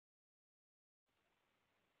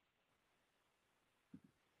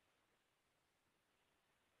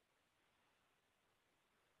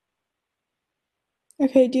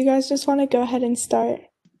Okay, do you guys just want to go ahead and start?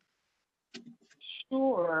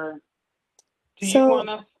 Sure. Do you So, want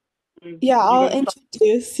to, yeah, you I'll going to start?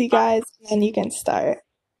 introduce you guys and then you can start.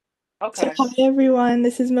 So, Okay. hi everyone,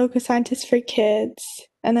 this is Mocha Scientist for Kids.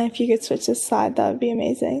 And then if you could switch the slide, that would be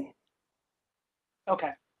amazing. Okay.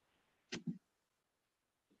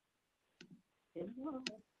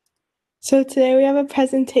 So, today we have a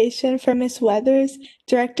presentation from Miss Weathers,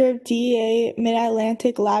 Director of DEA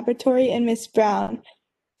Mid-Atlantic Laboratory, and Miss Brown,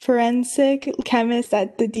 Forensic Chemist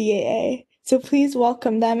at the DAA. So, please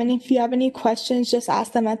welcome them. And if you have any questions, just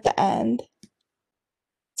ask them at the end.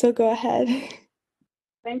 So, go ahead.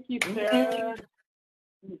 Thank you, Sarah.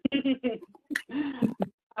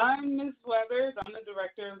 I'm Ms. Weathers. I'm the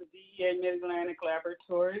director of the DEA Mid-Atlantic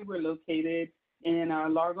Laboratory. We're located in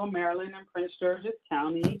Largo, Maryland, and Prince George's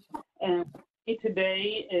County. And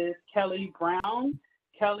today is Kelly Brown.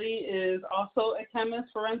 Kelly is also a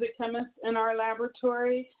chemist, forensic chemist in our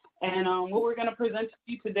laboratory. And what we're going to present to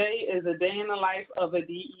you today is a day in the life of a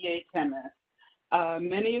DEA chemist.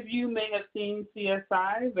 Many of you may have seen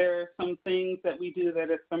CSI. There are some things that we do that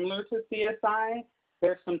are similar to CSI.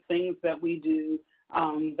 There are some things that we do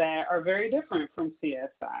that are very different from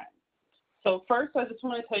CSI. So first, I just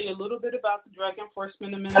want to tell you a little bit about the Drug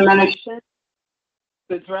Enforcement Administration.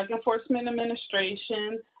 The Drug Enforcement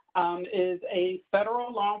Administration is a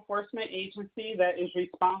federal law enforcement agency that is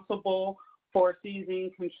responsible for seizing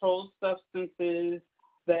controlled substances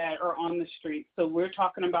that are on the street. So we're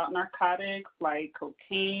talking about narcotics like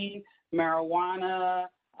cocaine, marijuana,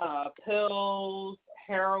 pills,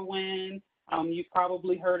 heroin. You've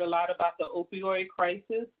probably heard a lot about the opioid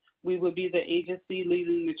crisis. We would be the agency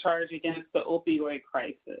leading the charge against the opioid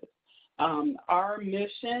crisis. Our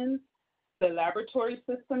mission, the laboratory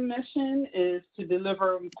system mission, is to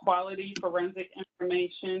deliver quality forensic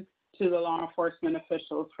information to the law enforcement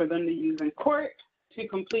officials for them to use in court to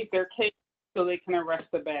complete their case so they can arrest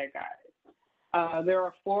the bad guys. There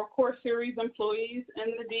are 4 core series employees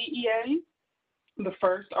in the DEA. The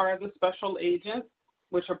first are the special agents,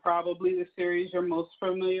 which are probably the series you're most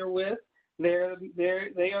familiar with. They are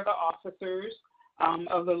the officers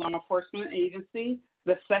of the law enforcement agency.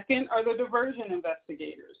 The second are the diversion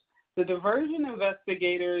investigators. The diversion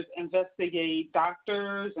investigators investigate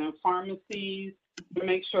doctors and pharmacies to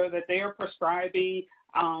make sure that they are prescribing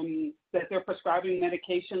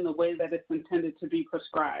medication the way that it's intended to be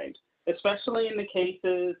prescribed, especially in the case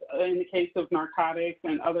of narcotics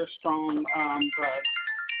and other strong drugs.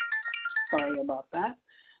 Sorry about that.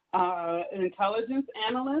 Intelligence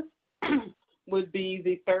analysts would be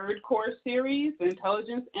the third core series. The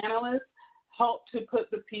intelligence analysts help to put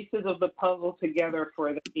the pieces of the puzzle together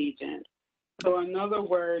for the agent. So in other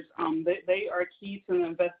words, they are key to the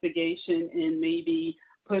investigation in maybe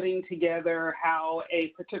putting together how a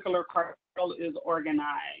particular cartel is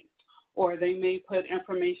organized, or they may put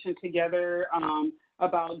information together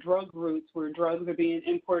about drug routes where drugs are being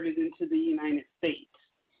imported into the United States.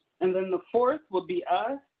 And then the fourth will be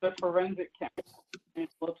us, the forensic chemists, and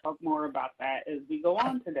we'll talk more about that as we go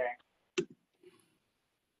on today.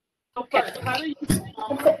 So first, how do you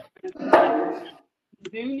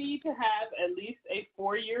You do need to have at least a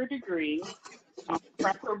 4-year degree,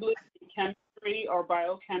 preferably in chemistry or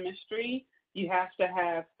biochemistry. You have to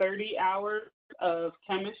have 30 hours of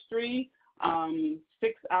chemistry,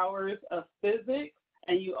 6 hours of physics,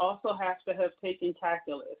 and you also have to have taken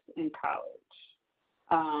calculus in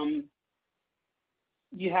college.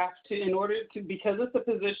 You have to, in order to, because it's a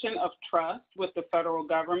position of trust with the federal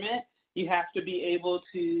government, you have to be able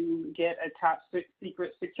to get a top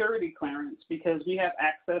secret security clearance because we have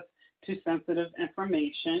access to sensitive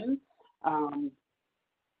information. I'm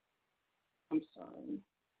sorry.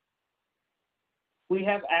 We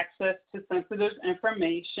have access to sensitive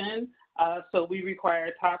information, so we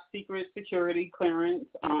require top secret security clearance,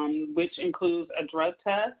 which includes a drug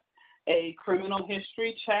test, a criminal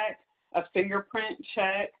history check, a fingerprint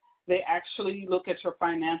check. They actually look at your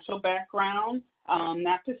financial background,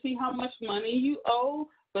 not to see how much money you owe,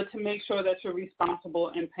 but to make sure that you're responsible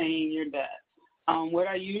in paying your debt. What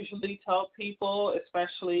I usually tell people,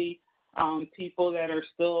 especially people that are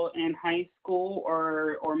still in high school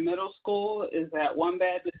or middle school, is that one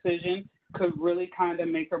bad decision could really kind of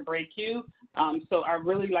make or break you. So I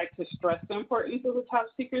really like to stress the importance of the top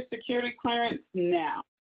secret security clearance now,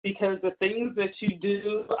 because the things that you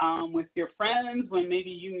do with your friends when maybe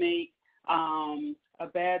you make a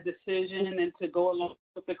bad decision and to go along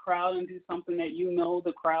with the crowd and do something that you know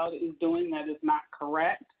the crowd is doing that is not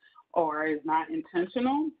correct or is not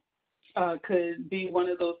intentional, could be one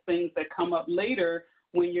of those things that come up later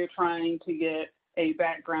when you're trying to get a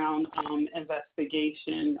background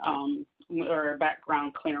investigation or a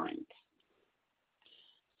background clearance.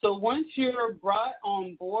 So once you're brought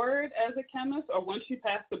on board as a chemist, or once you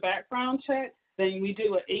pass the background check, then we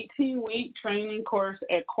do an 18-week training course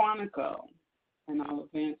at Quantico. And I'll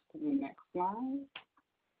advance to the next slide.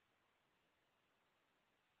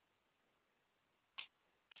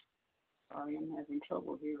 Sorry, I'm having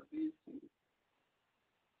trouble here advancing.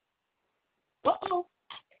 Uh-oh.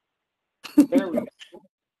 There we go.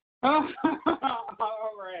 All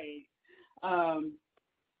right.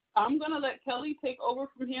 I'm going to let Kelly take over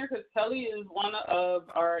from here, because Kelly is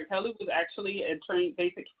Kelly was actually a trained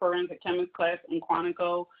basic forensic chemist class in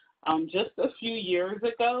Quantico just a few years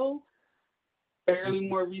ago, fairly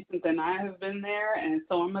more recent than I have been there. And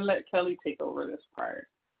so I'm going to let Kelly take over this part.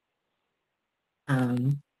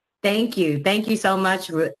 Thank you. Thank you so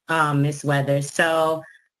much, Ms. Weathers. So,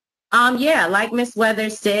 yeah, like Ms.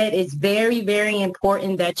 Weathers said, it's very, very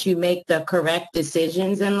important that you make the correct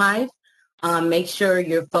decisions in life. Make sure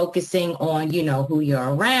you're focusing on, you know, who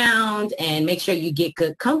you're around, and make sure you get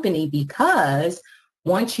good company, because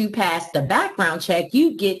once you pass the background check,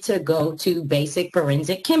 you get to go to basic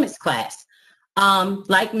forensic chemist class.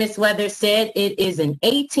 Like Ms. Weathers said, it is an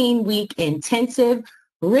 18-week intensive,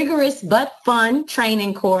 rigorous but fun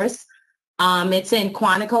training course. It's in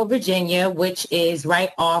Quantico, Virginia, which is right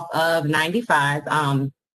off of 95,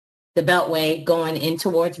 the Beltway going in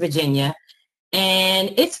towards Virginia.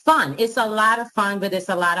 And it's fun. It's a lot of fun, but it's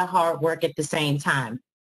a lot of hard work at the same time.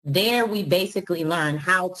 There, we basically learn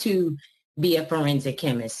how to be a forensic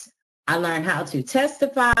chemist. I learned how to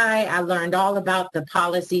testify. I learned all about the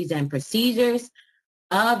policies and procedures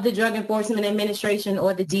of the Drug Enforcement Administration,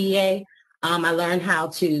 or the DEA. I learned how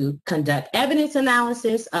to conduct evidence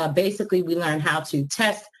analysis. Basically, we learned how to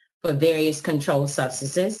test for various controlled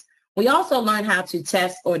substances. We also learn how to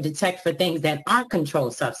test or detect for things that aren't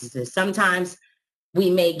controlled substances. Sometimes we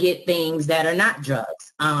may get things that are not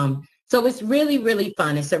drugs. So it's really, really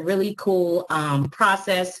fun. It's a really cool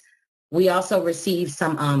process. We also receive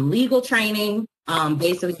some legal training,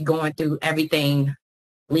 basically going through everything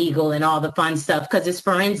legal and all the fun stuff, because it's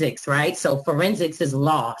forensics, right? So forensics is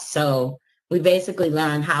law. So we basically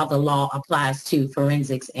learn how the law applies to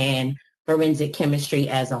forensics and forensic chemistry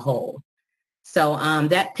as a whole. So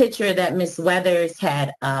that picture that Ms. Weathers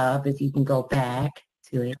had of, if you can go back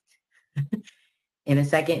to it in a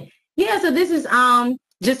second. Yeah, so this is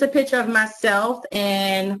just a picture of myself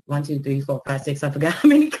and 1, 2, 3, 4, 5, 6. I forgot how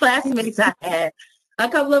many classmates I had. A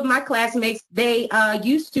couple of my classmates, they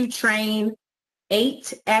used to train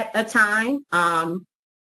 8 at a time.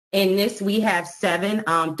 In this, we have 7.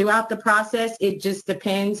 Throughout the process, it just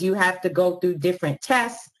depends. You have to go through different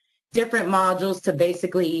tests, different modules to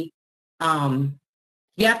basically,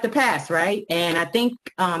 you have to pass, right? And I think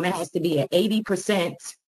it has to be at 80%.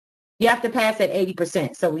 You have to pass at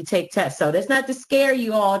 80%. So we take tests. So that's not to scare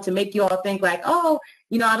you all, to make you all think like, oh,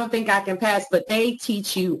 you know, I don't think I can pass, but they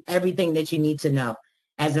teach you everything that you need to know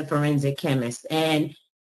as a forensic chemist. And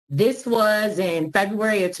this was in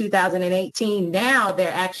February of 2018. Now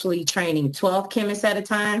they're actually training 12 chemists at a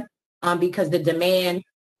time, because the demand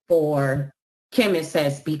for chemists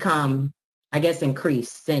has become, I guess,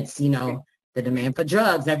 increased since, you know, the demand for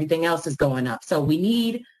drugs, everything else is going up. So we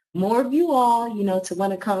need more of you all, you know, to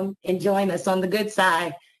want to come and join us on the good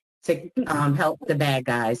side to help the bad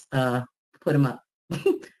guys put them up.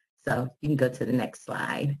 So you can go to the next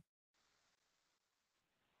slide.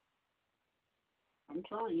 I'm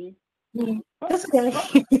trying. That's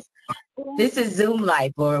okay. This is Zoom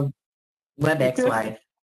Live or WebEx Live.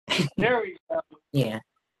 There we go. Yeah.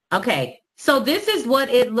 Okay. So this is what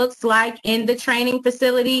it looks like in the training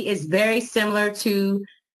facility. It's very similar to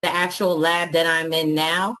the actual lab that I'm in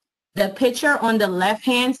now. The picture on the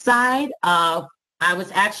left-hand side, I was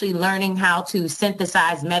actually learning how to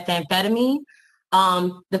synthesize methamphetamine.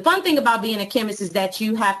 The fun thing about being a chemist is that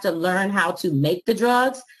you have to learn how to make the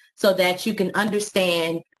drugs so that you can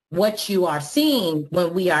understand what you are seeing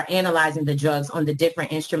when we are analyzing the drugs on the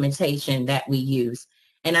different instrumentation that we use.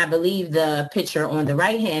 And I believe the picture on the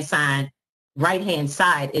right-hand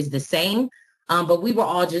side is the same, but we were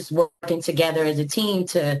all just working together as a team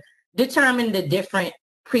to determine the different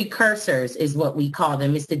precursors, is what we call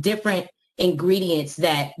them. It's the different ingredients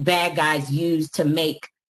that bad guys use to make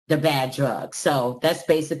the bad drugs. So that's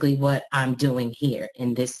basically what I'm doing here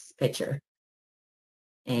in this picture.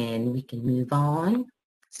 And we can move on.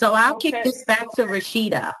 So I'll kick this back to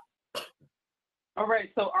Rashida. All right,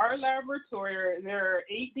 so our laboratory, there are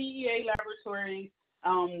 8 DEA laboratories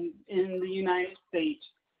in the United States.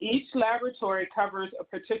 Each laboratory covers a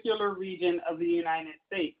particular region of the United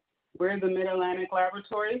States. We're the Mid-Atlantic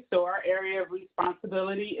Laboratory, so our area of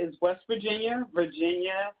responsibility is West Virginia,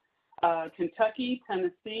 Kentucky,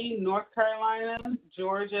 Tennessee, North Carolina,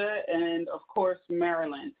 Georgia, and of course,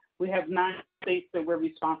 Maryland. We have 9 states that we're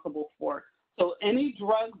responsible for. So any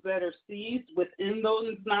drugs that are seized within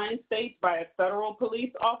those 9 states by a federal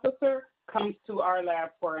police officer comes to our lab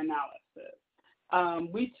for analysis.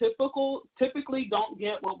 We typically don't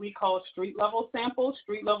get what we call street-level samples.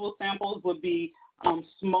 Street-level samples would be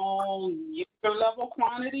small user-level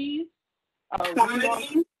quantities. We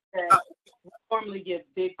normally get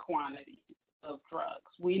big quantities of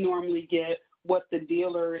drugs. We normally get what the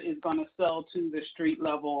dealer is going to sell to the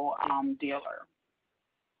street-level dealer.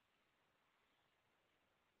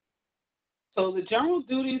 So the general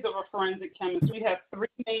duties of a forensic chemist, we have 3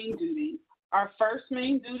 main duties. Our first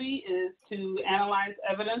main duty is to analyze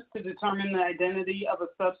evidence to determine the identity of a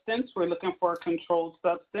substance. We're looking for a controlled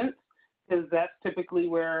substance because that's typically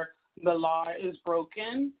where the law is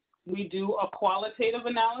broken. We do a qualitative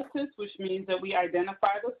analysis, which means that we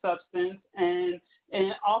identify the substance, and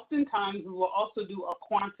oftentimes we will also do a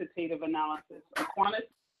quantitative analysis. A quantitative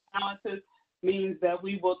analysis means that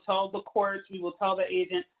we will tell the courts, we will tell the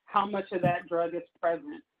agent how much of that drug is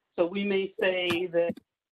present. So we may say that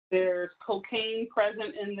there's cocaine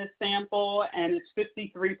present in this sample and it's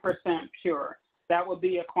 53% pure. That would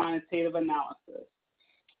be a quantitative analysis.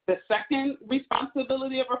 The second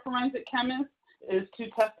responsibility of a forensic chemist is to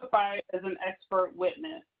testify as an expert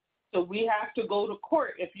witness. So we have to go to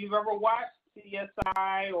court. If you've ever watched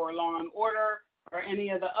CSI or Law and Order or any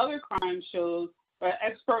of the other crime shows, an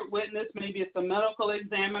expert witness, maybe it's a medical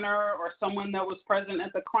examiner or someone that was present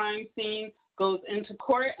at the crime scene, goes into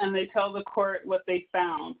court and they tell the court what they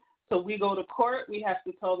found. So we go to court, we have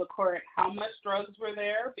to tell the court how much drugs were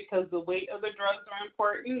there because the weight of the drugs are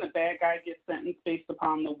important. The bad guy gets sentenced based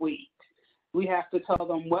upon the weight. We have to tell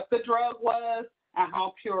them what the drug was and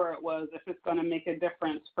how pure it was if it's going to make a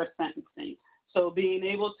difference for sentencing. So being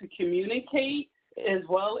able to communicate as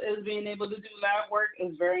well as being able to do lab work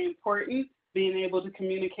is very important. Being able to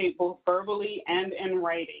communicate both verbally and in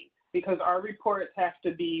writing because our reports have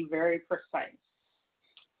to be very precise.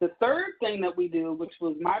 The third thing that we do, which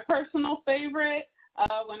was my personal favorite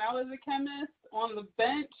when I was a chemist on the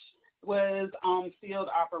bench, was field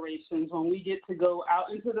operations, when we get to go out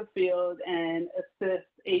into the field and assist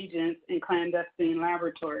agents in clandestine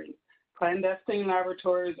laboratories. Clandestine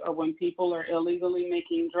laboratories are when people are illegally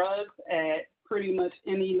making drugs at pretty much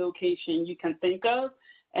any location you can think of.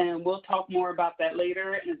 And we'll talk more about that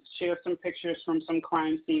later and share some pictures from some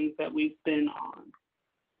crime scenes that we've been on.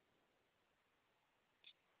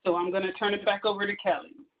 So I'm going to turn it back over to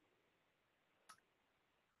Kelly.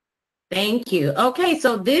 Thank you. Okay,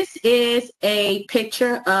 so this is a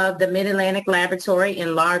picture of the Mid-Atlantic Laboratory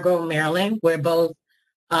in Largo, Maryland, where both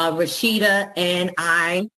Rashida and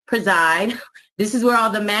I preside. This is where all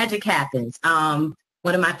the magic happens. One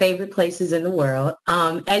of my favorite places in the world.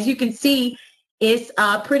 As you can see, it's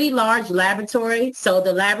a pretty large laboratory. So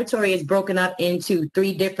the laboratory is broken up into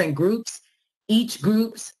 3 different groups. Each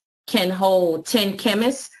group can hold 10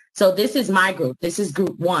 chemists. So this is my group. This is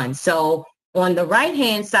group 1. So on the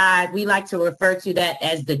right-hand side, we like to refer to that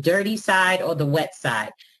as the dirty side or the wet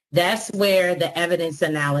side. That's where the evidence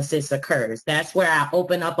analysis occurs. That's where I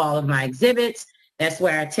open up all of my exhibits. That's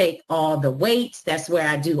where I take all the weights. That's where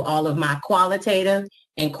I do all of my qualitative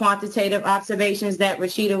and quantitative observations that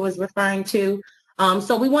Rashida was referring to.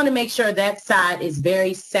 So we want to make sure that side is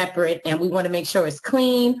very separate and we want to make sure it's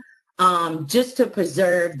clean, just to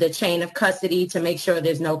preserve the chain of custody, to make sure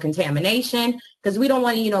there's no contamination, because we don't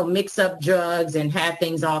want to, mix up drugs and have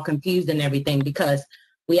things all confused and everything, because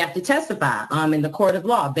we have to testify in the court of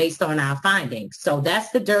law based on our findings. So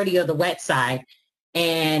that's the dirty or the wet side.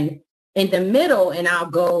 And in the middle, and I'll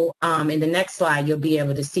go in the next slide, you'll be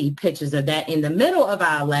able to see pictures of that. In the middle of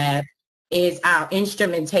our lab is our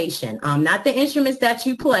instrumentation, not the instruments that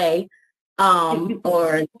you play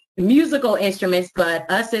or musical instruments, but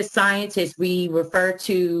us as scientists, we refer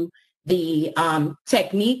to the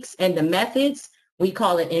techniques and the methods. We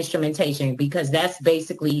call it instrumentation because that's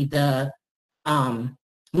basically the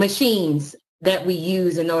machines that we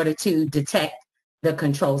use in order to detect the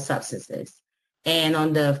controlled substances. And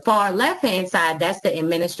on the far left-hand side, that's the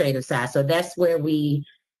administrative side. So that's where we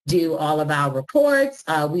do all of our reports.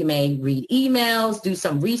 We may read emails, do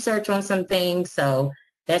some research on some things. So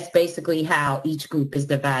that's basically how each group is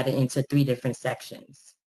divided into 3 different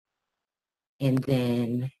sections. And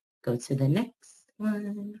then go to the next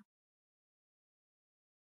one.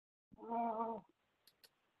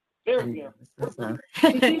 There we go.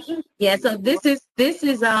 Yeah, so this is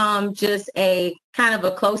just a kind of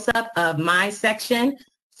a close-up of my section.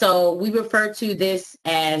 So we refer to this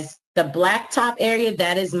as the blacktop area.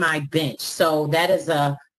 That is my bench. So that is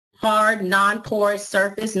a hard, non-porous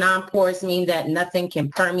surface. Non-porous means that nothing can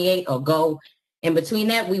permeate or go in between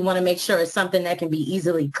that. We want to make sure it's something that can be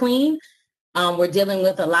easily cleaned. We're dealing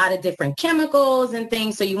with a lot of different chemicals and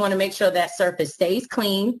things, so you want to make sure that surface stays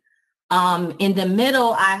clean. In the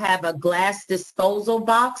middle, I have a glass disposal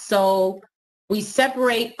box. So we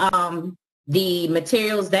separate the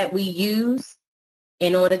materials that we use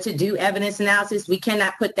in order to do evidence analysis. We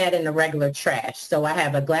cannot put that in the regular trash. So I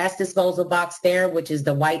have a glass disposal box there, which is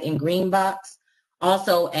the white and green box,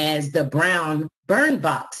 also as the brown burn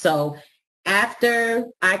box. So after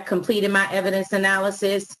I completed my evidence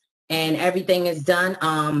analysis and everything is done,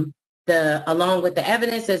 along with the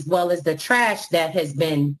evidence as well as the trash that has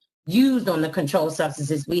been used on the controlled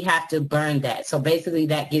substances, we have to burn that. So basically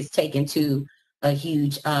that gets taken to a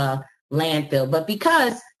huge landfill. But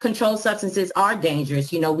because controlled substances are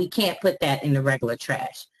dangerous, we can't put that in the regular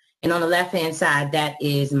trash. And on the left-hand side, that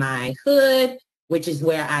is my hood, which is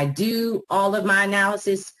where I do all of my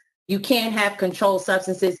analysis. You can't have controlled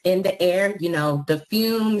substances in the air. The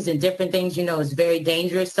fumes and different things, is very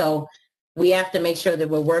dangerous. So we have to make sure that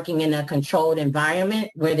we're working in a controlled environment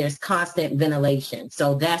where there's constant ventilation.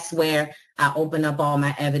 So that's where I open up all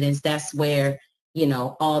my evidence. That's where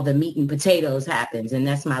all the meat and potatoes happens. And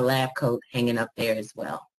that's my lab coat hanging up there as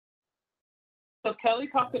well. So Kelly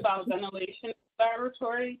talked about ventilation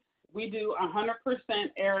laboratory. We do 100%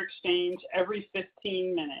 air exchange every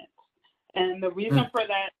 15 minutes. And the reason for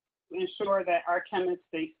that is to ensure that our chemists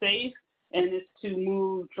stay safe, and it's to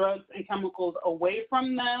move drugs and chemicals away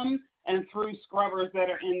from them and through scrubbers that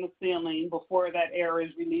are in the ceiling before that air is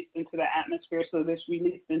released into the atmosphere. So this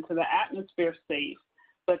released into the atmosphere safe,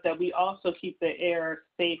 but that we also keep the air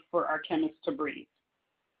safe for our chemists to breathe.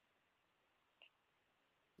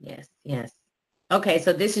 Yes, yes. Okay,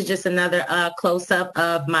 so this is just another close-up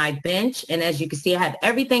of my bench. And as you can see, I have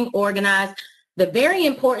everything organized. The very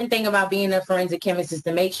important thing about being a forensic chemist is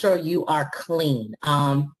to make sure you are clean.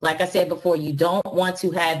 Like I said before, you don't want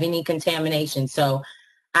to have any contamination. So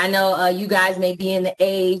I know you guys may be in the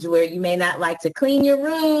age where you may not like to clean your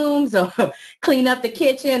rooms or clean up the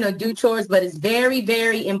kitchen or do chores, but it's very,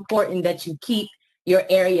 very important that you keep your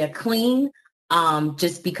area clean.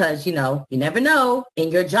 Just because, you never know, in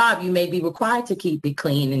your job, you may be required to keep it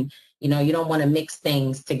clean, and, you don't want to mix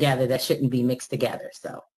things together that shouldn't be mixed together.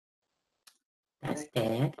 So that's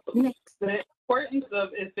that. Next. The importance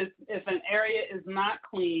of if an area is not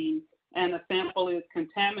clean and a sample is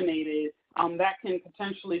contaminated, that can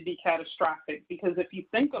potentially be catastrophic, because if you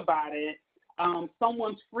think about it,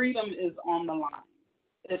 someone's freedom is on the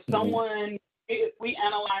line. If we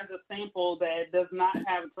analyze a sample that does not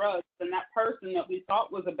have drugs, then that person that we thought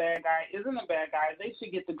was a bad guy isn't a bad guy. They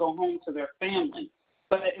should get to go home to their family.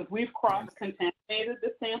 But if we've cross-contaminated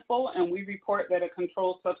the sample and we report that a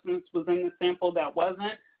controlled substance was in the sample that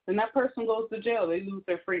wasn't, then that person goes to jail. They lose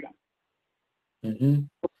their freedom. Mm-hmm.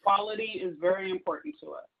 Quality is very important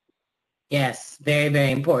to us. Yes, very,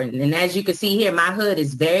 very important. And as you can see here, my hood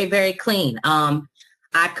is very, very clean.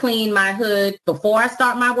 I clean my hood before I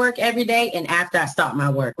start my work every day and after I start my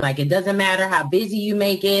work. Like, it doesn't matter how busy you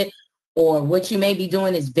make it or what you may be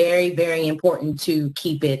doing. It's very, very important to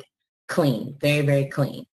keep it clean. Very, very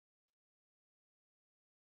clean.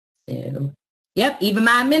 So, yep, even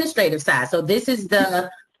my administrative side. So this is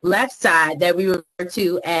the left side that we refer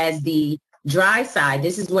to as the dry side.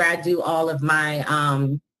 This is where I do all of my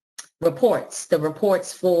reports, the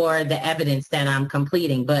reports for the evidence that I'm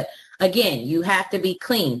completing. But again, you have to be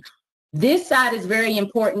clean. This side is very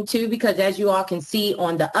important too, because as you all can see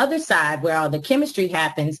on the other side where all the chemistry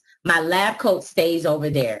happens, my lab coat stays over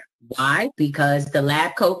there. Why? Because the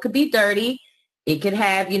lab coat could be dirty. It could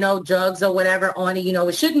have, drugs or whatever on it.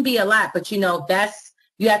 It shouldn't be a lot, but you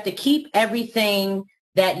have to keep everything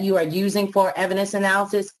that you are using for evidence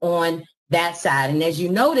analysis on that side. And as you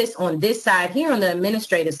notice on this side here, on the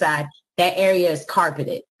administrative side, that area is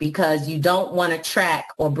carpeted because you don't want to track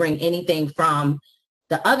or bring anything from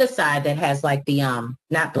the other side that has like the,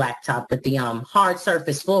 not blacktop, but the hard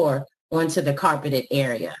surface floor onto the carpeted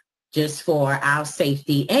area, just for our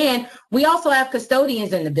safety. And we also have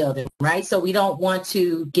custodians in the building, right? So we don't want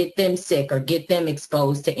to get them sick or get them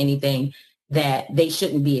exposed to anything that they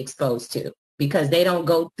shouldn't be exposed to, because they don't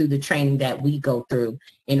go through the training that we go through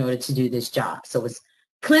in order to do this job. So it's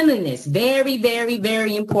cleanliness, very, very,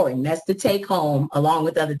 very important. That's the take home, along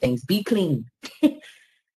with other things. Be clean.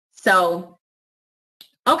 So,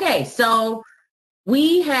 okay, so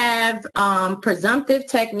we have presumptive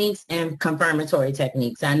techniques and confirmatory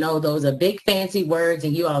techniques. I know those are big fancy words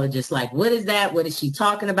and you all are just like, what is that? What is she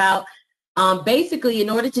talking about? Basically, in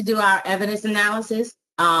order to do our evidence analysis,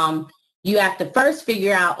 you have to first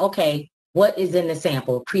figure out, okay, what is in the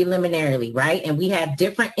sample preliminarily, right? And we have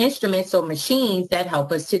different instruments or machines that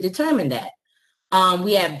help us to determine that.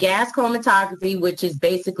 We have gas chromatography, which is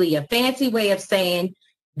basically a fancy way of saying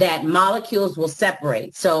that molecules will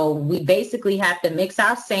separate. So we basically have to mix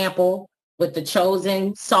our sample with the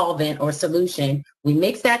chosen solvent or solution. We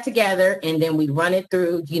mix that together and then we run it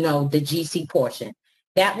through, the GC portion.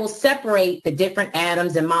 That will separate the different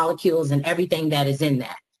atoms and molecules and everything that is in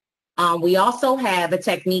that. We also have a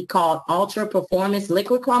technique called ultra performance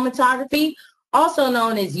liquid chromatography, also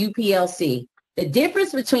known as UPLC. The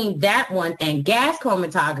difference between that one and gas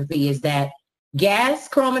chromatography is that gas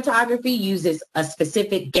chromatography uses a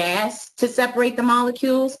specific gas to separate the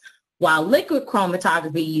molecules, while liquid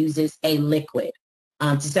chromatography uses a liquid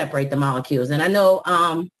to separate the molecules. And I know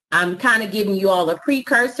I'm kind of giving you all a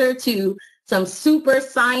precursor to some super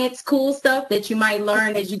science cool stuff that you might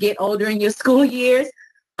learn as you get older in your school years.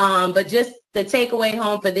 But just the takeaway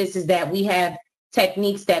home for this is that we have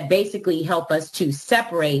techniques that basically help us to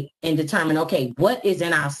separate and determine, okay, what is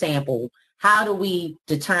in our sample? How do we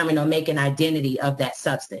determine or make an identity of that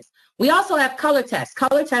substance? We also have color tests.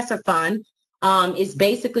 Color tests are fun. It's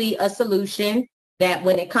basically a solution that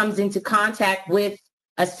when it comes into contact with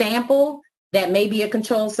a sample that may be a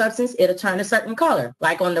controlled substance, it'll turn a certain color.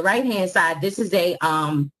 Like on the right-hand side, this is a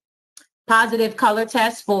positive color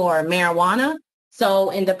test for marijuana. So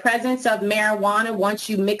in the presence of marijuana, once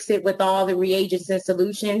you mix it with all the reagents and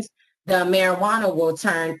solutions, the marijuana will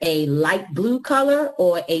turn a light blue color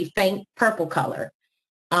or a faint purple color.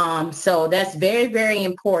 So that's very, very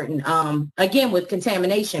important, again, with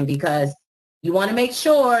contamination, because you want to make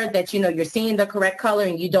sure that, you're seeing the correct color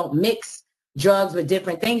and you don't mix drugs with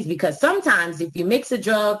different things, because sometimes if you mix a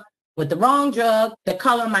drug with the wrong drug, the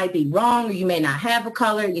color might be wrong, or you may not have a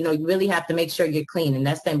color. You really have to make sure you're clean. And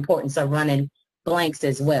that's the importance of running blanks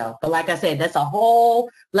as well. But like I said, that's a whole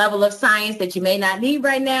level of science that you may not need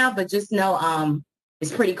right now, but just know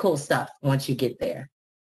it's pretty cool stuff once you get there.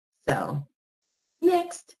 So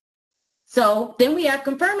next. So then we have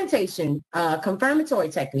confirmatory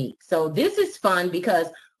technique. So this is fun because,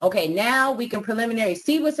 okay, now we can preliminary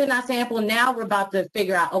see what's in our sample. Now we're about to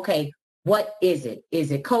figure out, okay, what is it? Is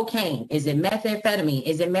it cocaine? Is it methamphetamine?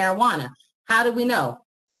 Is it marijuana? How do we know?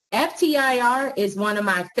 FTIR is one of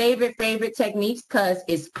my favorite techniques because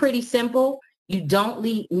it's pretty simple. You don't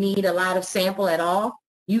need a lot of sample at all.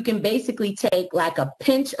 You can basically take like a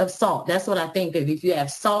pinch of salt. That's what I think of. If you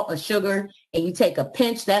have salt or sugar and you take a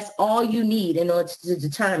pinch, that's all you need in order to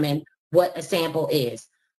determine what a sample is.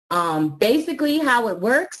 Basically how it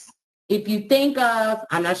works, if you think of,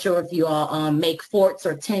 I'm not sure if you all make forts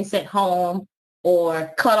or tents at home,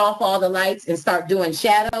 or cut off all the lights and start doing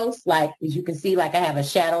shadows. Like, as you can see, like I have a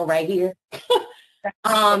shadow right here.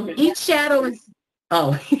 Each shadow is,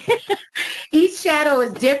 each shadow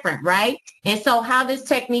is different, right? And so how this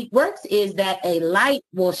technique works is that a light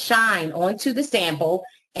will shine onto the sample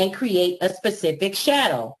and create a specific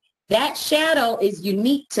shadow. That shadow is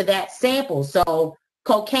unique to that sample. So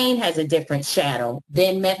cocaine has a different shadow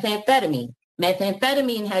than methamphetamine.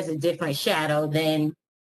 Methamphetamine has a different shadow than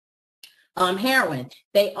heroin.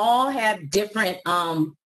 They all have different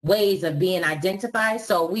ways of being identified.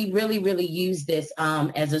 So we really use this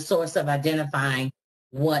as a source of identifying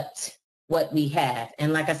what we have.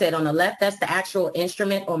 And like I said, on the left, that's the actual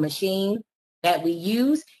instrument or machine that we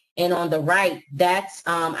use. And on the right, that's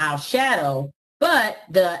our shadow. But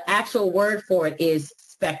the actual word for it is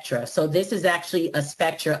spectra. So this is actually a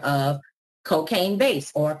spectra of cocaine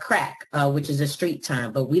base or crack, which is a street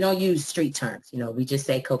term. But we don't use street terms. We just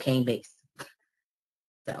say cocaine base.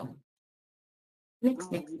 So, next.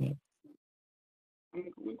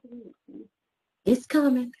 It's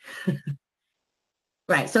coming.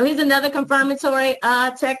 Right, so here's another confirmatory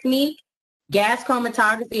technique, gas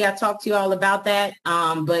chromatography. I talked to you all about that,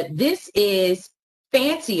 but this is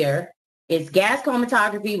fancier. It's gas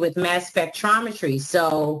chromatography with mass spectrometry.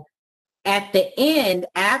 So at the end,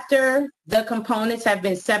 after the components have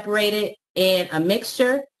been separated in a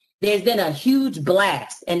mixture, there's then a huge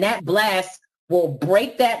blast, and that blast will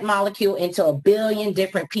break that molecule into a billion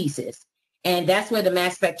different pieces. And that's where the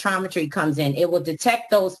mass spectrometry comes in. It will detect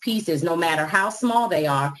those pieces no matter how small they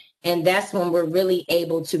are. And that's when we're really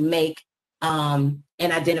able to make an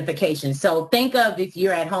identification. So think of if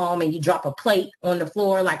you're at home and you drop a plate on the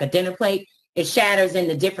floor, like a dinner plate, it shatters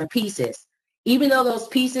into different pieces. Even though those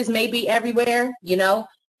pieces may be everywhere,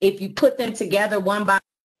 if you put them together one by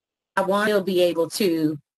one, you'll be able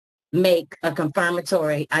to make a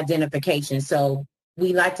confirmatory identification. So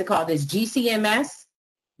we like to call this GCMS,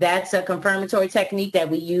 That's a confirmatory technique that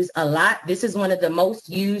we use a lot. This is one of the most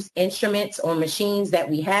used instruments or machines that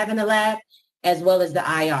we have in the lab, as well as the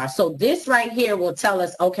IR. So this right here will tell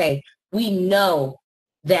us, okay, we know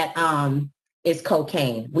that it's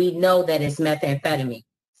cocaine. We know that it's methamphetamine.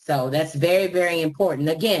 So that's very, very important.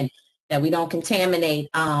 Again, that we don't contaminate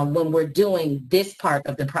when we're doing this part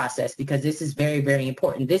of the process, because this is very, very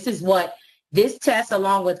important. This is what this test,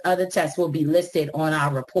 along with other tests, will be listed on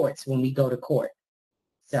our reports when we go to court.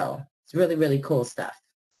 So it's really, really cool stuff.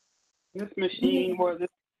 This machine or this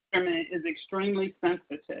instrument is extremely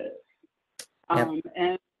sensitive. Yep.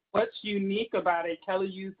 And what's unique about it, Kelly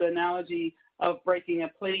used the analogy of breaking a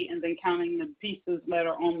plate and then counting the pieces that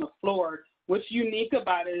are on the floor. What's unique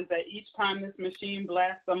about it is that each time this machine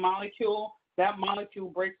blasts a molecule, that molecule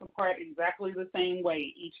breaks apart exactly the same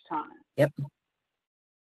way each time. Yep.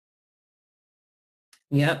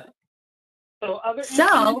 Yep. So other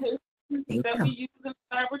instruments that we use in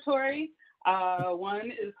the laboratory,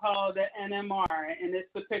 one is called the NMR, and it's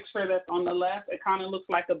the picture that's on the left. It kind of looks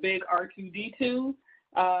like a big R2-D2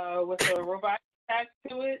 with a robot attached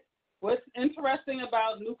to it. What's interesting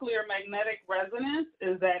about nuclear magnetic resonance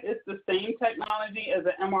is that it's the same technology as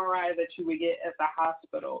an MRI that you would get at the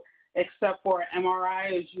hospital, except for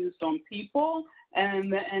MRI is used on people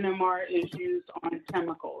and the NMR is used on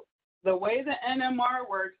chemicals. The way the NMR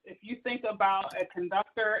works, if you think about a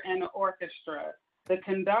conductor and an orchestra, the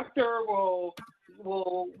conductor will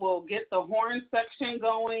get the horn section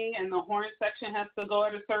going, and the horn section has to go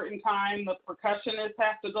at a certain time. The percussionists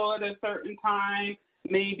have to go at a certain time.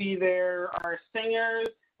 Maybe there are singers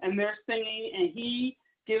and they're singing, and he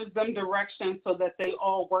gives them direction so that they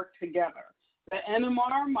all work together. The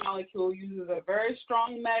NMR molecule uses a very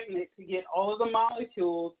strong magnet to get all of the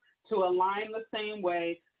molecules to align the same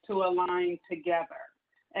way, to align together.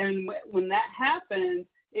 And when that happens,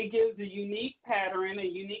 it gives a unique pattern, a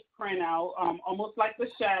unique printout, almost like the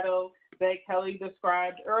shadow that Kelly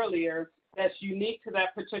described earlier, that's unique to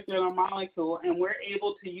that particular molecule. And we're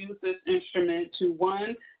able to use this instrument to,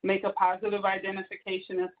 one, make a positive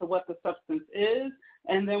identification as to what the substance is,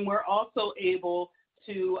 and then we're also able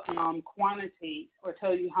to quantitate or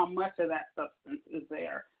tell you how much of that substance is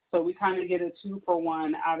there. So we kind of get a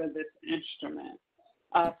 2-for-1 out of this instrument.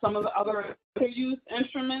 Some of the other used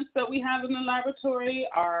instruments that we have in the laboratory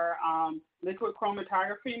are liquid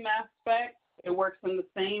chromatography mass spec. It works in the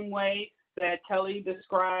same way that Kelly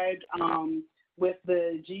described with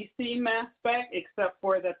the GC mass spec, except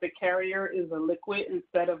for that the carrier is a liquid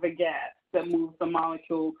instead of a gas that moves the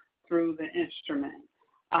molecule through the instrument.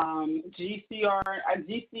 GCIRD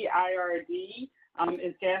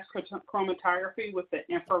is gas chromatography with the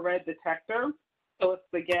infrared detector. So it's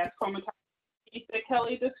the gas chromatography that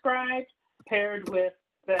Kelly described paired with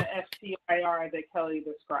the FTIR that Kelly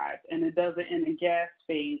described, and it does it in a gas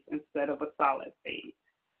phase instead of a solid phase.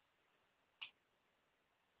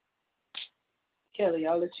 Kelly,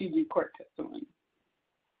 I'll let you do court testimony.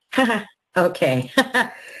 Okay.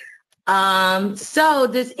 So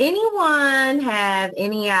does anyone have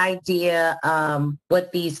any idea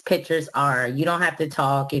what these pictures are? You don't have to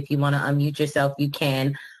talk. If you want to unmute yourself, you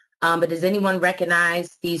can. But does anyone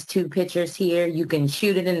recognize these two pictures here? You can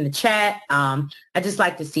shoot it in the chat. I just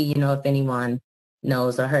like to see, if anyone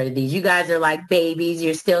knows or heard of these. You guys are like babies.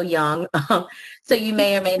 You're still young. So you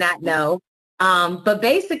may or may not know. But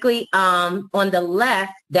basically, on the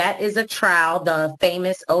left, that is a trial, the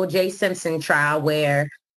famous O.J. Simpson trial, where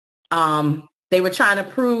they were trying to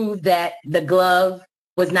prove that the glove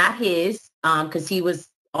was not his because he was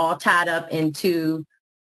all tied up into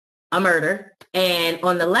a murder. And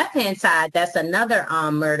on the left-hand side, that's another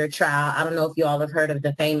murder trial. I don't know if you all have heard of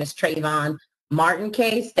the famous Trayvon Martin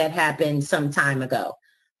case that happened some time ago.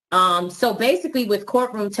 So basically with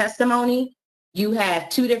courtroom testimony, you have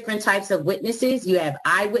two different types of witnesses. You have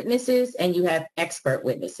eyewitnesses and you have expert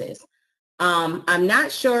witnesses. I'm not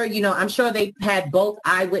sure, I'm sure they had both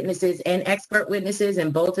eyewitnesses and expert witnesses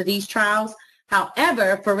in both of these trials.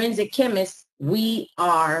 However, forensic chemists, we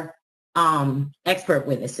are expert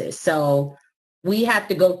witnesses. So we have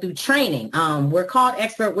to go through training. We're called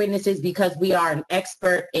expert witnesses because we are an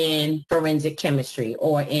expert in forensic chemistry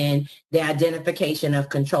or in the identification of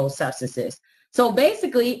controlled substances. So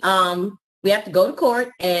basically, we have to go to court.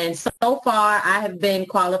 And so far, I have been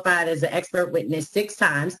qualified as an expert witness 6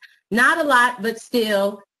 times. Not a lot, but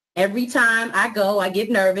still, every time I go, I get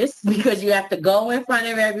nervous because you have to go in front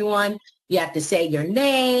of everyone. You have to say your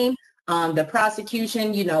name. The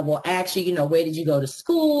prosecution, will ask you, where did you go to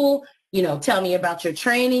school? Tell me about your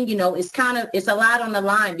training. It's a lot on the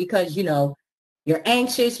line because, you're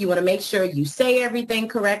anxious. You want to make sure you say everything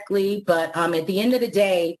correctly. But at the end of the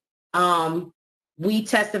day, we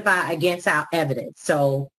testify against our evidence.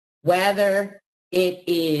 So whether it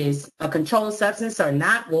is a controlled substance or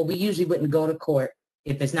not, well, we usually wouldn't go to court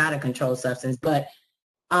if it's not a controlled substance. But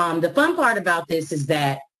the fun part about this is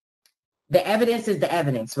that the evidence is the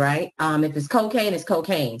evidence, right? If it's cocaine, it's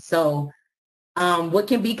cocaine. So what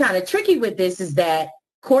can be kind of tricky with this is that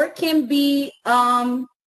court can be,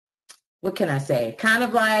 what can I say? Kind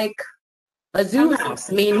of like a zoo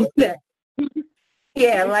house, meaning that,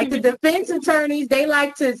 yeah, like the defense attorneys, they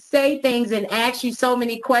like to say things and ask you so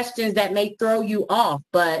many questions that may throw you off.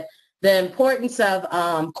 But the importance of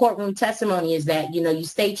courtroom testimony is that, you know, you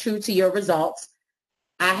stay true to your results.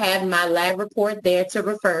 I have my lab report there to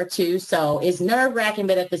refer to. So it's nerve-wracking,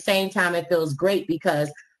 but at the same time, it feels great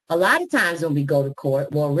because a lot of times when we go to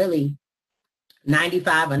court, well, really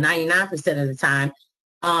 95 or 99% of the time,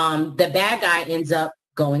 the bad guy ends up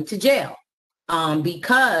going to jail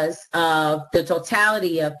because of the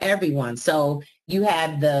totality of everyone. So you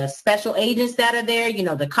have the special agents that are there, you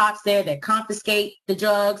know, the cops there that confiscate the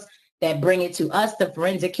drugs, that bring it to us, the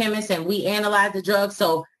forensic chemists, and we analyze the drugs.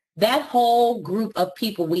 So that whole group of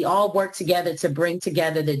people, we all work together to bring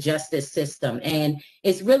together the justice system. And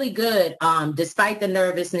it's really good, despite the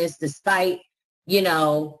nervousness, despite, you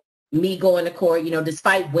know, me going to court, you know,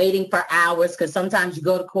 despite waiting for hours, because sometimes you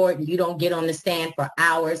go to court and you don't get on the stand for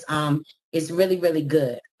hours. It's really, really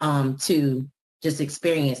good to just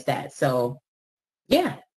experience that. So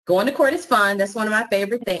yeah, going to court is fun. That's one of my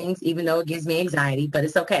favorite things, even though it gives me anxiety, but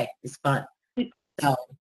it's okay. It's fun. So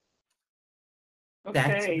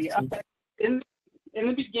okay. In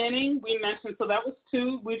the beginning, we mentioned, so that was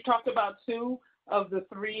two. We've talked about two of the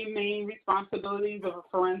three main responsibilities of a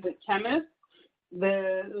forensic chemist.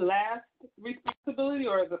 The last responsibility,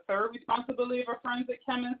 or the third responsibility of a forensic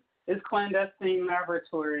chemist, is clandestine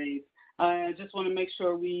laboratories. I just want to make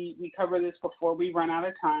sure we cover this before we run out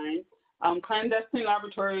of time. Clandestine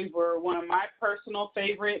laboratories were one of my personal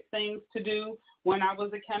favorite things to do when I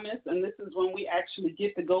was a chemist, and this is when we actually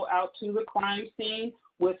get to go out to the crime scene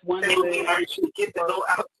with one of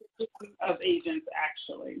agents,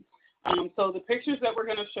 actually. So the pictures that we're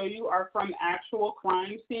going to show you are from actual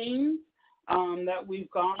crime scenes that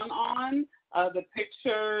we've gone on. The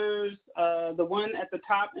pictures, the one at the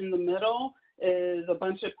top in the middle is a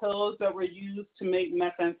bunch of pills that were used to make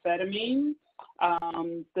methamphetamine.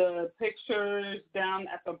 The pictures down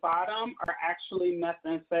at the bottom are actually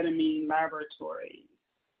methamphetamine laboratories.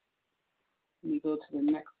 Let me go to the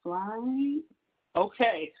next slide.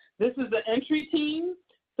 Okay, this is the entry team.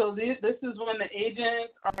 So this is when the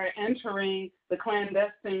agents are entering the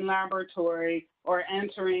clandestine laboratory, or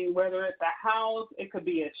entering, whether it's a house, it could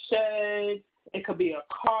be a shed, it could be a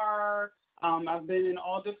car. I've been in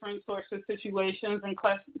all different sorts of situations in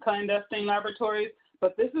clandestine laboratories,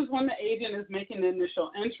 but this is when the agent is making the initial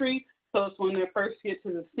entry. So it's when they first get to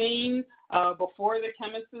the scene. Before the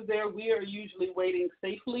chemist is there, we are usually waiting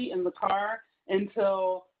safely in the car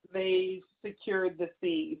until they've secured the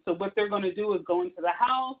scene. So what they're going to do is go into the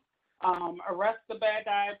house, arrest the bad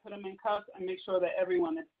guy, put him in cuffs, and make sure that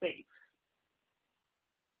everyone is safe.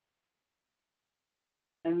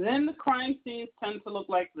 And then the crime scenes tend to look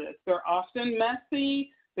like this. They're often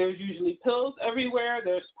messy. There's usually pills everywhere.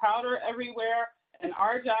 There's powder everywhere. And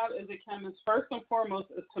our job as a chemist, first and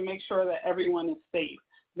foremost, is to make sure that everyone is safe.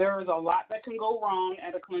 There is a lot that can go wrong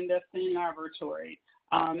at a clandestine laboratory,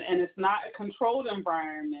 and it's not a controlled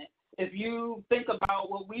environment. If you think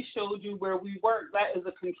about what we showed you where we work, that is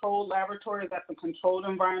a controlled laboratory. That's a controlled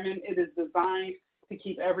environment. It is designed to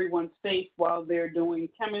keep everyone safe while they're doing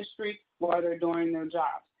chemistry, while they're doing their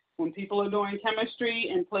jobs. When people are doing chemistry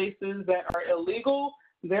in places that are illegal,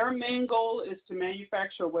 their main goal is to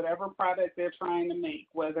manufacture whatever product they're trying to make,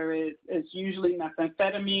 whether it's usually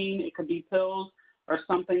methamphetamine, it could be pills or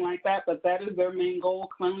something like that, but that is their main goal.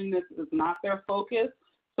 Cleanliness is not their focus,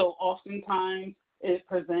 so oftentimes it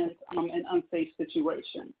presents an unsafe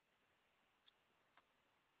situation.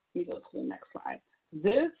 Let me go to the next slide.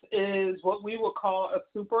 This is what we would call a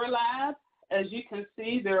super lab. As you can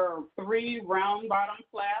see, there are three round bottom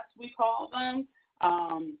flasks, we call them,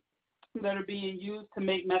 that are being used to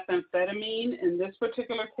make methamphetamine. In this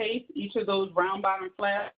particular case, each of those round bottom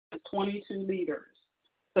flasks is 22 liters.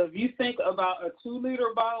 So if you think about a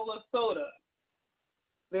 2-liter bottle of soda,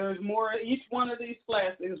 there's more, each one of these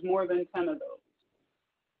flasks is more than 10 of those.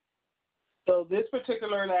 So this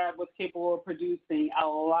particular lab was capable of producing a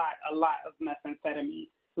lot of methamphetamine.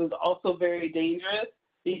 It was also very dangerous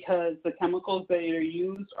because the chemicals that are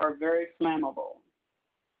used are very flammable.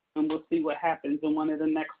 And we'll see what happens in one of the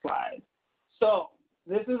next slides. So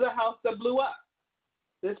this is a house that blew up.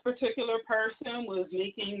 This particular person was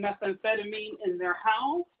making methamphetamine in their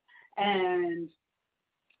house, and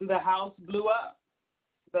the house blew up.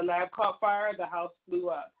 The lab caught fire, the house blew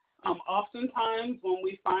up. Oftentimes, when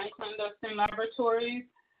we find clandestine laboratories,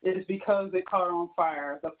 it's because it caught on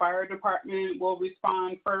fire. The fire department will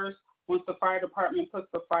respond first. Once the fire department puts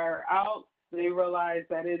the fire out, they realize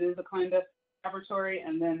that it is a clandestine laboratory,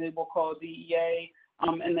 and then they will call DEA,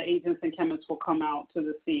 and the agents and chemists will come out to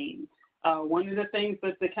the scene. One of the things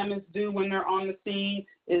that the chemists do when they're on the scene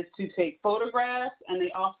is to take photographs, and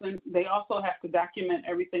they also have to document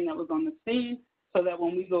everything that was on the scene so that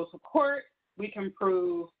when we go to court, we can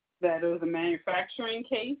prove that it was a manufacturing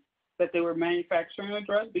case, that they were manufacturing a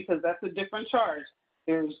drug, because that's a different charge.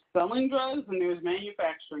 There's selling drugs and there's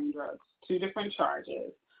manufacturing drugs, two different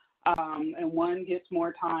charges. And one gets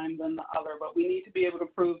more time than the other, but we need to be able to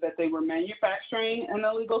prove that they were manufacturing an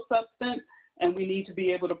illegal substance, and we need to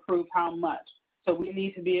be able to prove how much. So we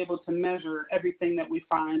need to be able to measure everything that we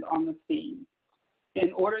find on the scene.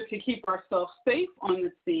 In order to keep ourselves safe on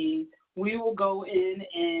the scene, we will go in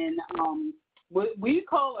what we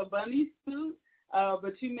call a bunny suit,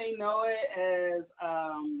 but you may know it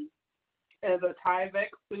as a Tyvek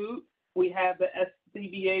suit. We have the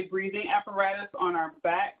SCBA breathing apparatus on our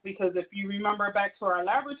back, because if you remember back to our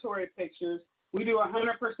laboratory pictures, we do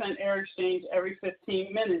 100% air exchange every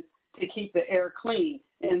 15 minutes to keep the air clean.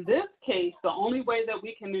 In this case, the only way that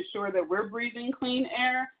we can ensure that we're breathing clean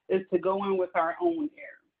air is to go in with our own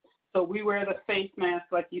air. So we wear the face mask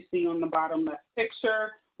like you see on the bottom left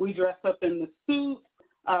picture. We dress up in the suit.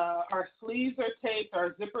 Our sleeves are taped,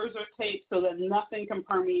 our zippers are taped so that nothing can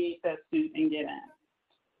permeate that suit and get in,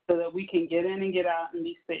 so that we can get in and get out and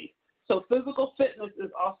be safe. So physical fitness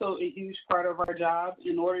is also a huge part of our job.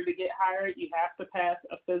 In order to get hired, you have to pass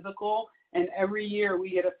a physical, and every year we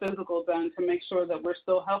get a physical done to make sure that we're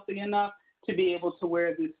still healthy enough to be able to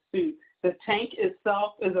wear this suit. The tank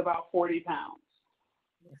itself is about 40 pounds,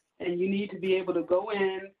 and you need to be able to go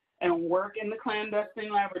in and work in the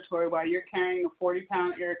clandestine laboratory while you're carrying a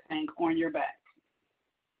 40-pound air tank on your back.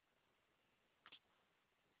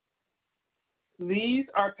 These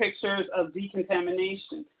are pictures of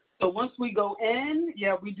decontamination. So once we go in,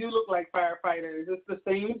 yeah, we do look like firefighters. It's the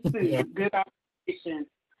same suit, yeah. Good operation.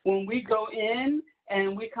 When we go in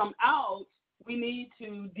and we come out, we need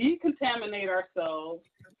to decontaminate ourselves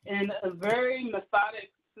in a very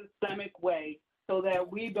methodic, systemic way so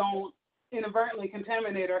that we don't inadvertently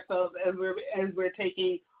contaminate ourselves as we're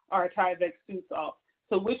taking our Tyvek suits off.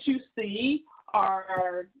 So what you see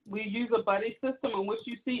we use a buddy system, and what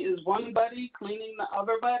you see is one buddy cleaning the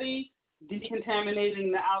other buddy,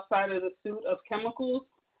 decontaminating the outside of the suit of chemicals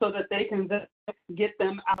so that they can then get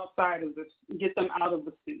them out of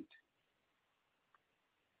the suit.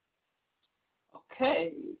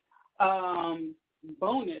 Okay,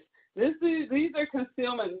 bonus. These are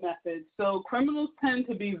concealment methods. So criminals tend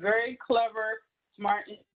to be very clever, smart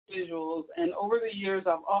individuals, and over the years,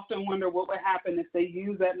 I've often wondered what would happen if they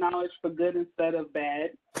use that knowledge for good instead of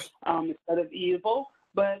bad, instead of evil.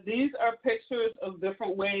 But these are pictures of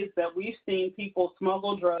different ways that we've seen people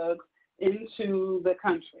smuggle drugs into the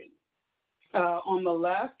country. On the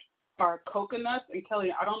left are coconuts, and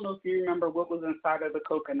Kelly, I don't know if you remember what was inside of the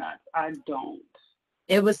coconuts. I don't.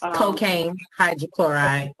 It was cocaine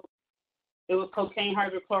hydrochloride. It was cocaine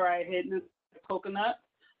hydrochloride hidden in the coconut.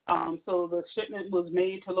 So the shipment was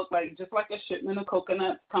made to look just like a shipment of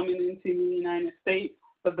coconuts coming into the United States,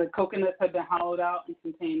 but the coconuts had been hollowed out and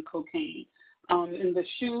contained cocaine. In the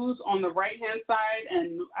shoes on the right-hand side,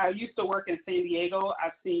 and I used to work in San Diego,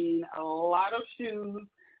 I've seen a lot of shoes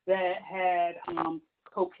that had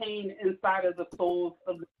cocaine inside of the soles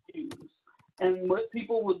of the shoes. And what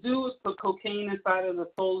people will do is put cocaine inside of the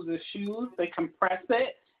soles of the shoes, they compress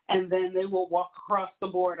it, and then they will walk across the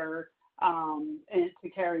border and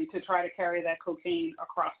to try to carry that cocaine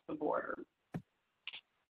across the border.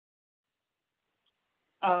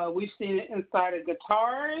 We've seen it inside of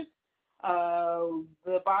guitars.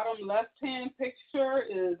 The bottom left-hand picture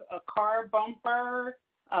is a car bumper,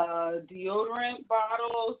 deodorant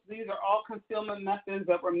bottles. These are all concealment methods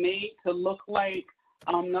that were made to look like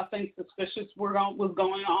nothing suspicious was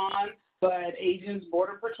going on, but agents,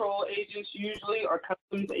 Border Patrol agents usually, or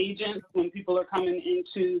customs agents, when people are coming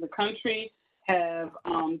into the country, have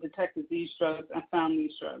detected these drugs and found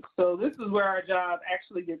these drugs. So this is where our job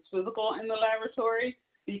actually gets physical in the laboratory,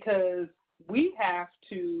 because we have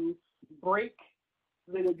to break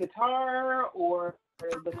the guitar or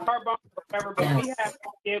the car bump or whatever, but we have to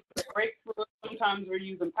be able to break through. Sometimes we're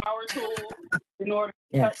using power tools in order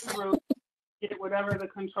to cut through, get whatever the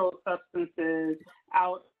controlled substance is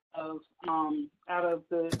out of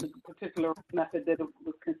the particular method that it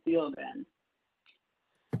was concealed in.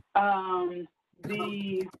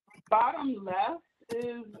 The bottom left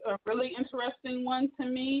is a really interesting one to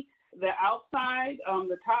me. The outside,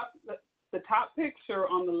 the top picture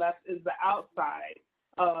on the left is the outside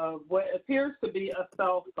of what appears to be a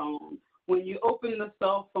cell phone. When you open the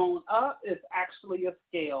cell phone up, it's actually a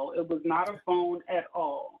scale. It was not a phone at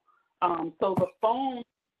all. So the phone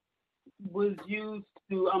was used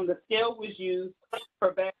to, the scale was used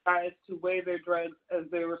for bad guys to weigh their drugs as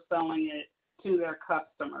they were selling it to their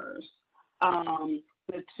customers.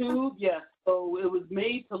 The tube, yes, so it was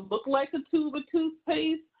made to look like a tube of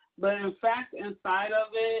toothpaste, but in fact, inside of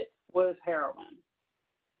it was heroin.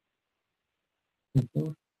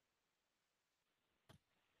 Mhm.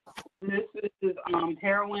 This is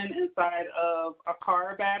heroin inside of a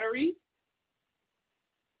car battery.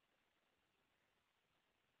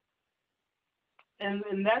 And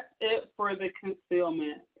that's it for the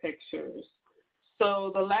concealment pictures.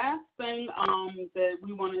 So the last thing that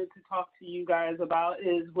we wanted to talk to you guys about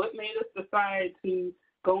is what made us decide to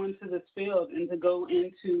go into this field and to go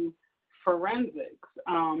into forensics.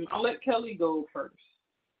 I'll let Kelly go first.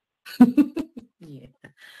 Yeah.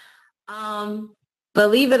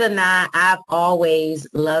 Believe it or not, I've always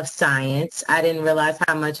loved science. I didn't realize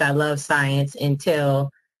how much I love science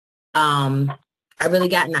until I really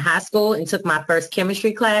got into high school and took my first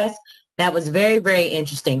chemistry class. That was very, very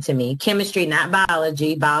interesting to me. Chemistry, not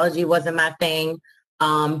biology. Biology wasn't my thing.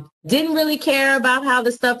 Didn't really care about how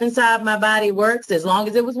the stuff inside my body works as long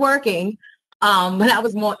as it was working. But I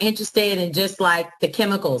was more interested in just like the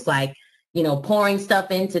chemicals, like, you know, pouring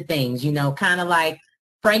stuff into things, you know, kind of like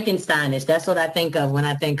Frankensteinish. That's what I think of when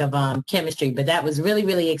I think of chemistry. But that was really,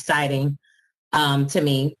 really exciting to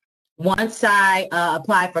me. Once I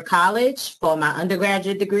applied for college for my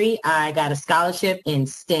undergraduate degree, I got a scholarship in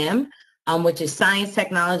STEM, which is science,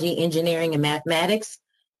 technology, engineering, and mathematics.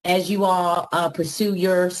 As you all pursue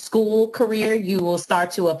your school career, you will start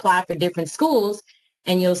to apply for different schools,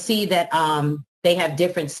 and you'll see that they have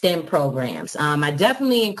different STEM programs. I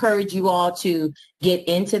definitely encourage you all to get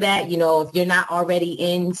into that. You know, if you're not already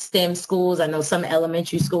in STEM schools, I know some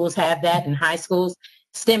elementary schools have that and high schools.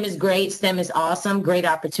 STEM is great. STEM is awesome. Great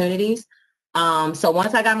opportunities. So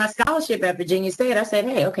once I got my scholarship at Virginia State, I said,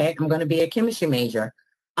 hey, okay, I'm going to be a chemistry major.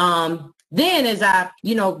 Then as I,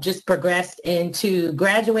 you know, just progressed into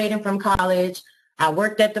graduating from college, I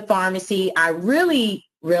worked at the pharmacy. I really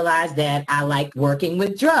realized that I liked working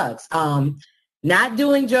with drugs. Not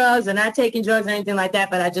doing drugs and not taking drugs or anything like that,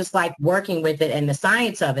 but I just like working with it and the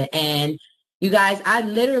science of it. And you guys, I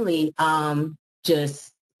literally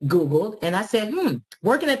just Googled and I said,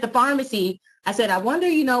 working at the pharmacy. I said, I wonder,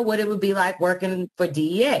 you know, what it would be like working for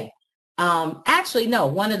DEA. Actually, no,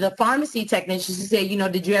 one of the pharmacy technicians said, you know,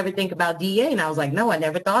 did you ever think about DEA? And I was like, no, I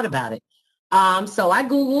never thought about it. So I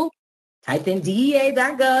Googled, typed in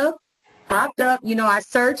DEA.gov, popped up, you know, I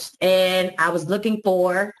searched and I was looking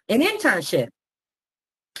for an internship.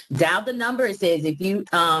 Dialed the number. It says if you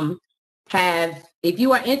if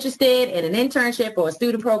you are interested in an internship or a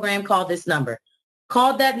student program, call this number.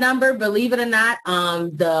 Called that number. Believe it or not,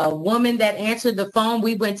 the woman that answered the phone,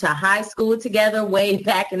 we went to high school together way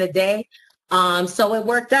back in the day. So it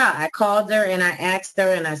worked out. I called her and I asked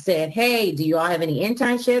her and I said, hey, do you all have any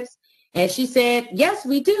internships? And she said, yes,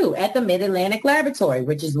 we do at the Mid-Atlantic Laboratory,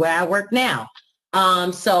 which is where I work now.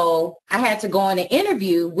 So I had to go on an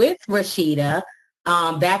interview with Rashida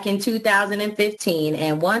back in 2015.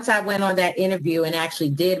 And once I went on that interview and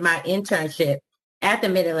actually did my internship at the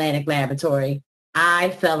Mid-Atlantic Laboratory, I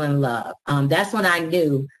fell in love. That's when I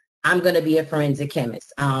knew I'm going to be a forensic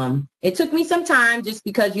chemist. It took me some time just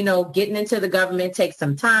because, you know, getting into the government takes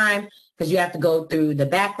some time because you have to go through the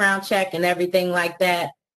background check and everything like that.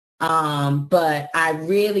 But I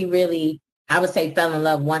really, I would say fell in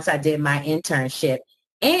love once I did my internship.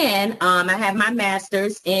 And I have my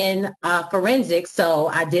master's in forensics. So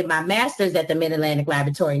I did my master's at the Mid-Atlantic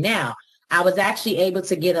Laboratory now. I was actually able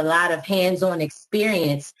to get a lot of hands-on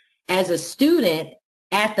experience as a student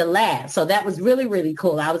at the lab. So that was really, really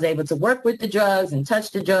cool. I was able to work with the drugs and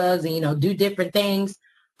touch the drugs and, you know, do different things.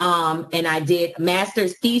 And I did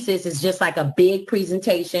master's thesis is just like a big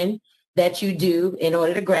presentation that you do in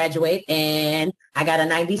order to graduate. And I got a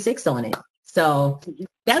 96 on it. So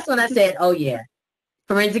that's when I said, oh yeah,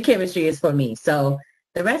 forensic chemistry is for me. So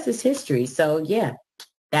the rest is history. So yeah,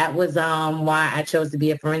 that was why I chose to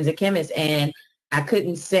be a forensic chemist. And I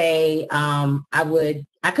couldn't say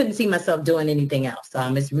I couldn't see myself doing anything else.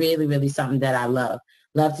 It's really, really something that I love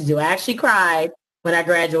to do. I actually cried when I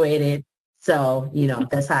graduated. So, you know,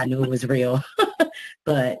 that's how I knew it was real.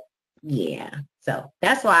 But yeah, so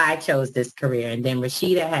that's why I chose this career. And then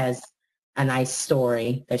Rashida has a nice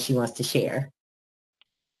story that she wants to share.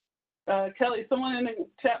 Kelly, someone in the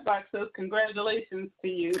chat box says congratulations to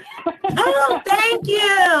you. Oh, thank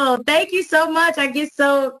you. Thank you so much. I get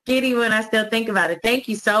so giddy when I still think about it. Thank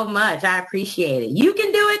you so much. I appreciate it. You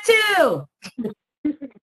can do it too.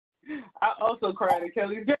 I also cried at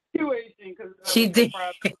Kelly's graduation because She did.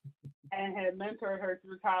 And had mentored her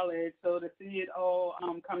through college. So to see it all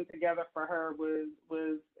come together for her was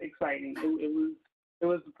exciting. It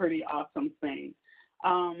was a pretty awesome thing.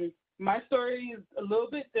 My story is a little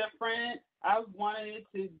bit different. I wanted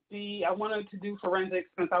to do forensics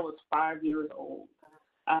since I was 5 years old.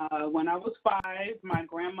 When I was 5, my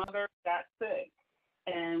grandmother got sick.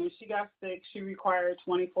 And when she got sick, she required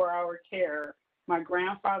 24-hour care. My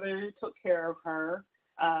grandfather took care of her,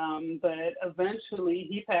 but eventually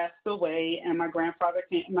he passed away, and my grandmother,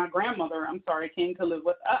 came to live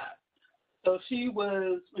with us. So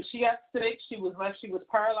when she got sick, she was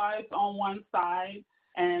paralyzed on one side,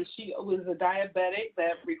 and she was a diabetic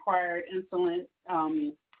that required insulin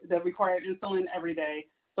every day.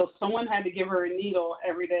 So someone had to give her a needle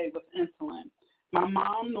every day with insulin. My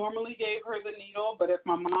mom normally gave her the needle, but if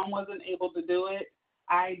my mom wasn't able to do it,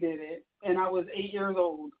 I did it, and I was 8 years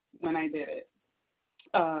old when I did it.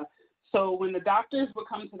 So when the doctors would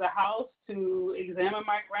come to the house to examine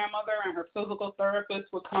my grandmother and her physical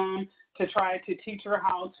therapist would come to try to teach her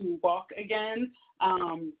how to walk again,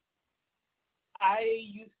 I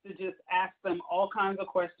used to just ask them all kinds of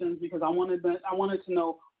questions because I wanted to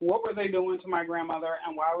know what were they doing to my grandmother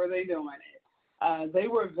and why were they doing it. They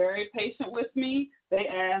were very patient with me. They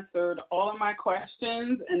answered all of my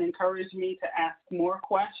questions and encouraged me to ask more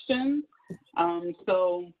questions.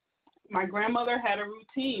 So my grandmother had a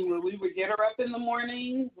routine where we would get her up in the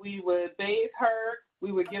morning, we would bathe her,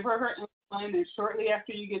 we would give her her insulin, and shortly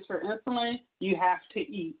after you get your insulin, you have to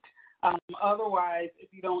eat. Otherwise,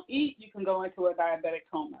 if you don't eat, you can go into a diabetic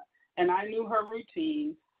coma. And I knew her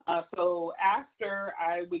routine. So after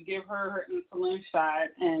I would give her her insulin shot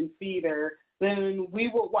and feed her, then we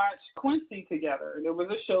would watch Quincy together. There was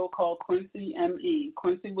a show called Quincy M.E.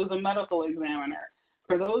 Quincy was a medical examiner.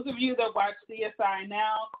 For those of you that watch CSI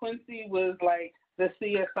now, Quincy was like the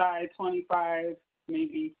CSI 25,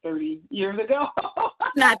 maybe 30 years ago.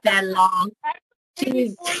 Not that long.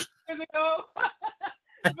 Maybe 40 years ago.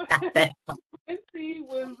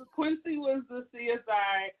 Quincy was the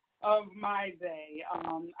CSI of my day.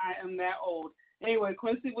 I am that old. Anyway,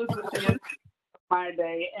 Quincy was the CSI of my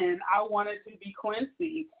day, and I wanted to be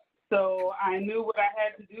Quincy. So I knew what I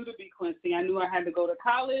had to do to be Quincy. I knew I had to go to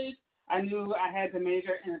college. I knew I had to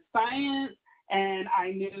major in science, and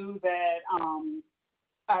I knew that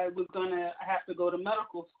I was going to have to go to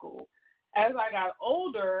medical school. As I got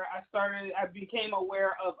older, I became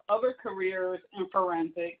aware of other careers in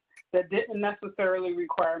forensics that didn't necessarily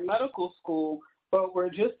require medical school, but were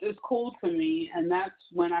just as cool to me. And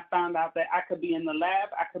that's when I found out that I could be in the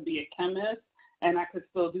lab, I could be a chemist, and I could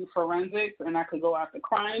still do forensics, and I could go out to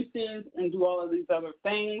crime scenes and do all of these other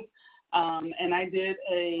things. And I did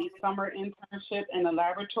a summer internship in a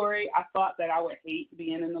laboratory. I thought that I would hate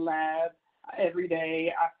being in the lab every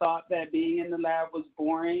day. I thought that being in the lab was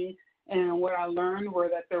boring. And what I learned were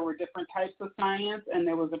that there were different types of science, and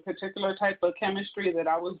there was a particular type of chemistry that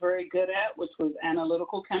I was very good at, which was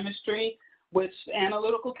analytical chemistry, which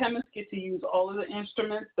analytical chemists get to use all of the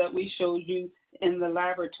instruments that we showed you in the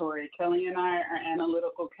laboratory. Kelly and I are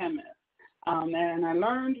analytical chemists. And I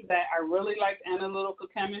learned that I really liked analytical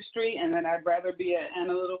chemistry and that I'd rather be an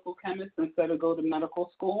analytical chemist instead of go to medical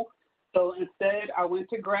school. So instead, I went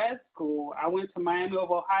to grad school. I went to Miami of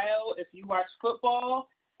Ohio. If you watch football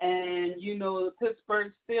and you know the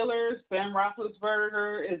Pittsburgh Steelers, Ben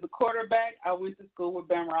Roethlisberger is the quarterback, I went to school with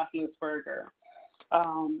Ben Roethlisberger.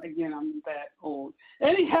 Again, I'm that old.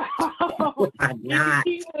 Anyhow,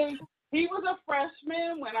 he was a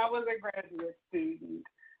freshman when I was a graduate student.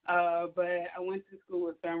 But I went to school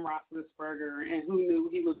with Ben Roethlisberger, and who knew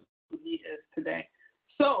he was who he is today.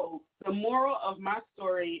 So the moral of my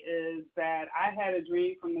story is that I had a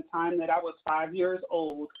dream from the time that I was 5 years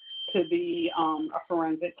old to be a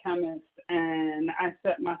forensic chemist, and I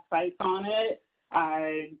set my sights on it.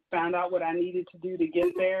 I found out what I needed to do to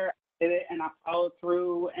get there, I did it, and I followed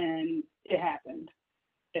through, and it happened.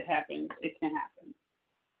 It happened. It can happen.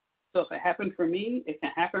 So if it happened for me, it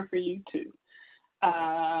can happen for you too.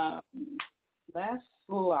 Last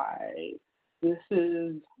slide. This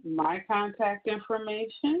is my contact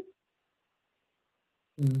information.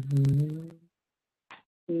 Mm-hmm.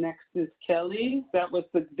 Next is Kelly. That was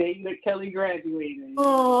the date that Kelly graduated.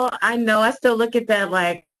 Oh, I know. I still look at that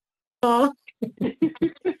like, oh.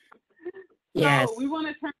 Yes. So we want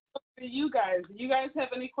to turn it over to you guys. Do you guys have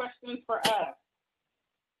any questions for us?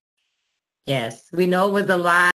 Yes. We know it was a lot.